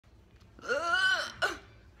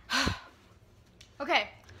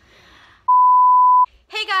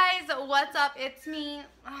what's up? It's me.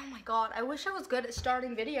 Oh my god, I wish I was good at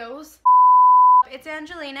starting videos. It's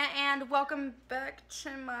Angelina and welcome back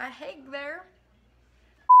to my hey there.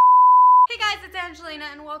 Hey guys, it's Angelina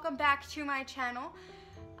and welcome back to my channel.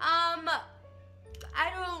 I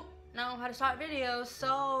don't know how to start videos,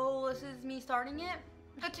 so this is me starting it.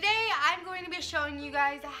 So today I'm going to be showing you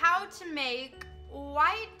guys how to make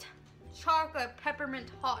white chocolate peppermint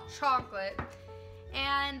hot chocolate.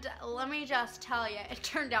 And let me just tell you, it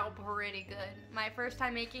turned out pretty good. My first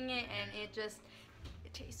time making it, and it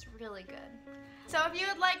tastes really good. So if you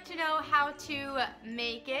would like to know how to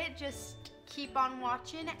make it, just keep on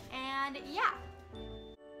watching, and yeah.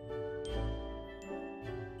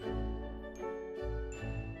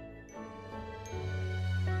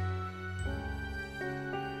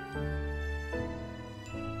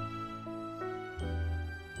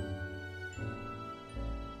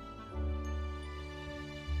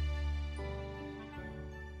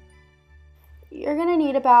 You're gonna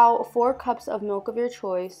need about 4 cups of milk of your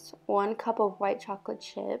choice, 1 cup of white chocolate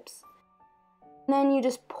chips, and then you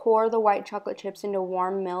just pour the white chocolate chips into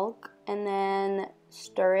warm milk and then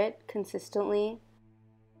stir it consistently.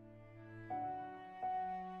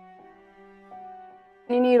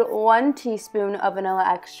 You need 1 teaspoon of vanilla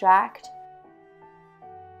extract.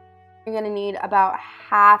 You're gonna need about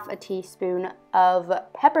half a teaspoon of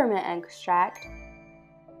peppermint extract.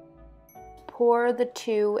 Pour the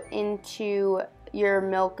two into your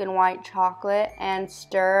milk and white chocolate and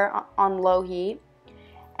stir on low heat.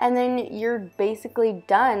 And then you're basically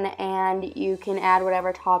done, and you can add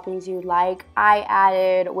whatever toppings you'd like. I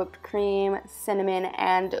added whipped cream, cinnamon,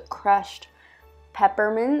 and crushed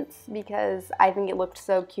peppermints because I think it looked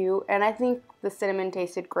so cute, and I think the cinnamon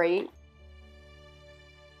tasted great.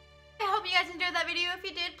 I hope you guys enjoyed that video. If you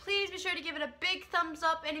did, please be sure to give it a big thumbs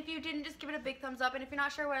up, and if you didn't, just give it a big thumbs up, and if you're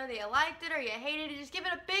not sure whether you liked it or you hated it, just give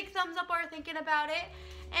it a big thumbs up while you're thinking about it.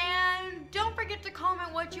 And don't forget to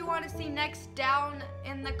comment what you want to see next down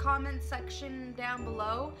in the comment section down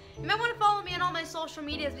below. You might want to follow me on all my social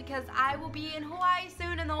medias because I will be in Hawaii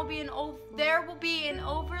soon, and there will be an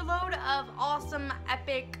overload of awesome,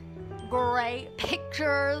 epic, great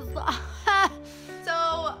pictures.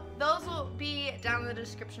 So those will be down in the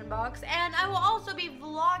description box, and I will also be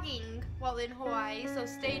vlogging while in Hawaii, so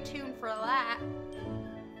stay tuned for that.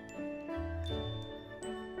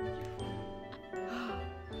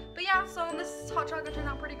 But yeah, so this hot chocolate turned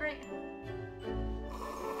out pretty great.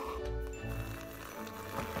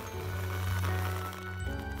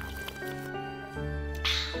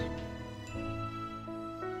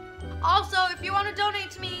 Also, if you want to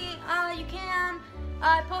donate to me, you can.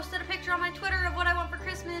 I posted a picture on my Twitter of what I want for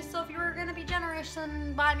Christmas, so if you were going to be generous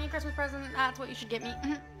and buy me a Christmas present, that's what you should get me.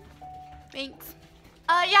 Thanks.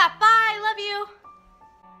 Yeah, bye, love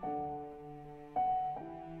you.